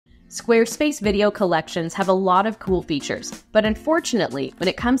Squarespace video collections have a lot of cool features, but unfortunately, when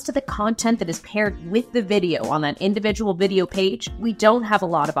it comes to the content that is paired with the video on that individual video page, we don't have a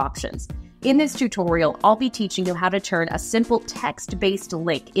lot of options. In this tutorial, I'll be teaching you how to turn a simple text-based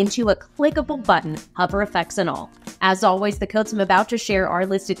link into a clickable button, hover effects and all. As always, the codes I'm about to share are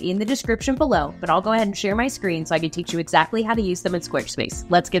listed in the description below, but I'll go ahead and share my screen so I can teach you exactly how to use them in Squarespace.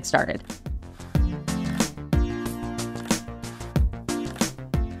 Let's get started.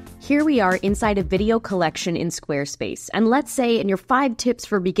 Here we are inside a video collection in Squarespace, and let's say in your 5 tips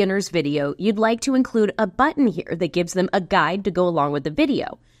for beginners video, you'd like to include a button here that gives them a guide to go along with the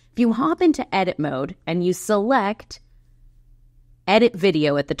video. If you hop into edit mode and you select edit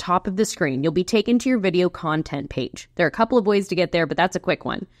video at the top of the screen, you'll be taken to your video content page. There are a couple of ways to get there, but that's a quick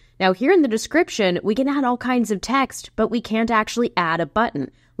one. Now here in the description, we can add all kinds of text, but we can't actually add a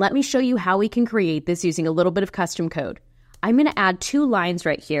button. Let me show you how we can create this using a little bit of custom code. I'm going to add 2 lines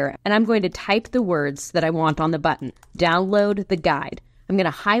right here, and I'm going to type the words that I want on the button. Download the guide. I'm going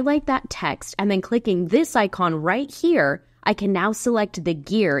to highlight that text, and then clicking this icon right here, I can now select the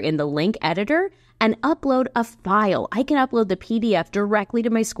gear in the link editor and upload a file. I can upload the PDF directly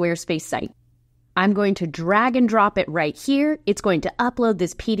to my Squarespace site. I'm going to drag and drop it right here. It's going to upload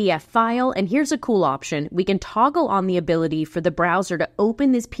this PDF file, and here's a cool option. We can toggle on the ability for the browser to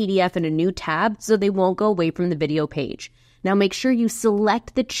open this PDF in a new tab so they won't go away from the video page. Now make sure you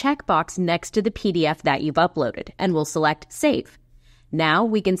select the checkbox next to the PDF that you've uploaded, and we'll select Save. Now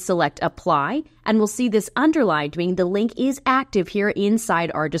we can select Apply, and we'll see this underlined, meaning the link is active here inside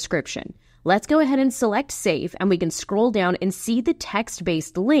our description. Let's go ahead and select Save, and we can scroll down and see the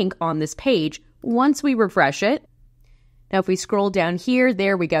text-based link on this page once we refresh it. Now if we scroll down here,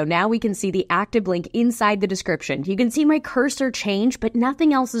 there we go. Now we can see the active link inside the description. You can see my cursor change, but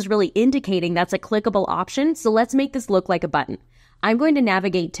nothing else is really indicating that's a clickable option, so let's make this look like a button. I'm going to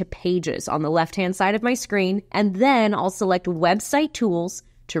navigate to Pages on the left-hand side of my screen, and then I'll select Website Tools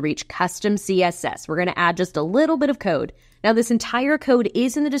to reach Custom CSS. We're going to add just a little bit of code. Now this entire code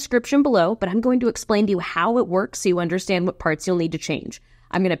is in the description below, but I'm going to explain to you how it works so you understand what parts you'll need to change.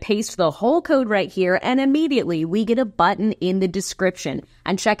 I'm going to paste the whole code right here, and immediately we get a button in the description.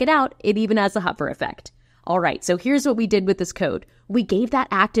 And check it out, it even has a hover effect. All right, so here's what we did with this code. We gave that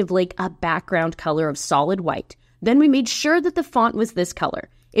active link a background color of solid white. Then we made sure that the font was this color.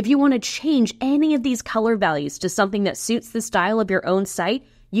 If you want to change any of these color values to something that suits the style of your own site,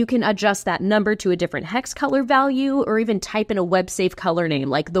 you can adjust that number to a different hex color value or even type in a web-safe color name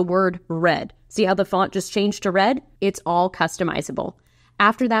like the word red. See how the font just changed to red? It's all customizable.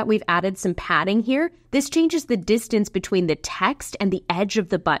 After that, we've added some padding here. This changes the distance between the text and the edge of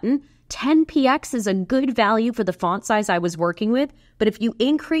the button. 10px is a good value for the font size I was working with, but if you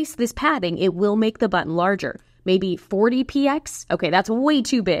increase this padding, it will make the button larger. Maybe 40px? Okay, that's way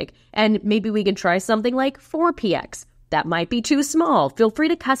too big. And maybe we can try something like 4px. That might be too small. Feel free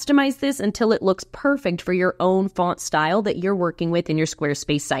to customize this until it looks perfect for your own font style that you're working with in your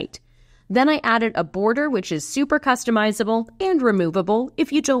Squarespace site. Then I added a border, which is super customizable and removable.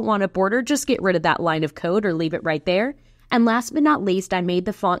 If you don't want a border, just get rid of that line of code or leave it right there. And last but not least, I made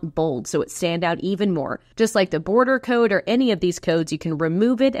the font bold so it stand out even more. Just like the border code or any of these codes, you can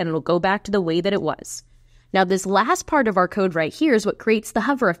remove it and it'll go back to the way that it was. Now this last part of our code right here is what creates the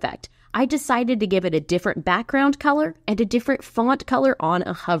hover effect. I decided to give it a different background color and a different font color on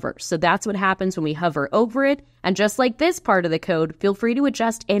a hover. So that's what happens when we hover over it. And just like this part of the code, feel free to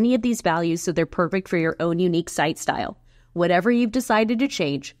adjust any of these values so they're perfect for your own unique site style. Whatever you've decided to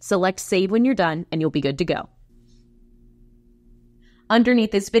change, select Save when you're done and you'll be good to go.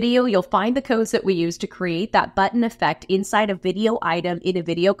 Underneath this video, you'll find the codes that we use to create that button effect inside a video item in a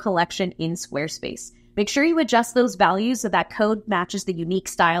video collection in Squarespace. Make sure you adjust those values so that code matches the unique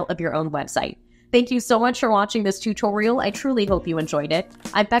style of your own website. Thank you so much for watching this tutorial. I truly hope you enjoyed it.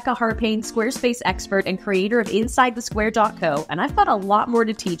 I'm Becca Harpain, Squarespace expert and creator of InsideTheSquare.co, and I've got a lot more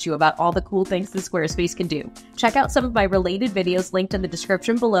to teach you about all the cool things that Squarespace can do. Check out some of my related videos linked in the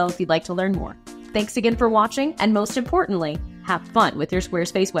description below if you'd like to learn more. Thanks again for watching, and most importantly, have fun with your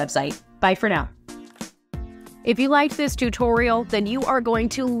Squarespace website. Bye for now. If you liked this tutorial, then you are going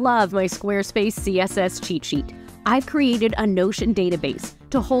to love my Squarespace CSS cheat sheet. I've created a Notion database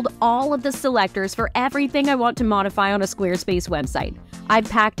to hold all of the selectors for everything I want to modify on a Squarespace website. I've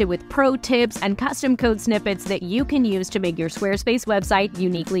packed it with pro tips and custom code snippets that you can use to make your Squarespace website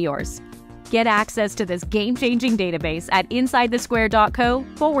uniquely yours. Get access to this game-changing database at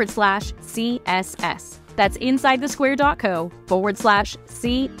InsideTheSquare.co/CSS. That's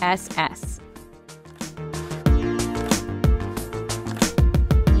InsideTheSquare.co/CSS.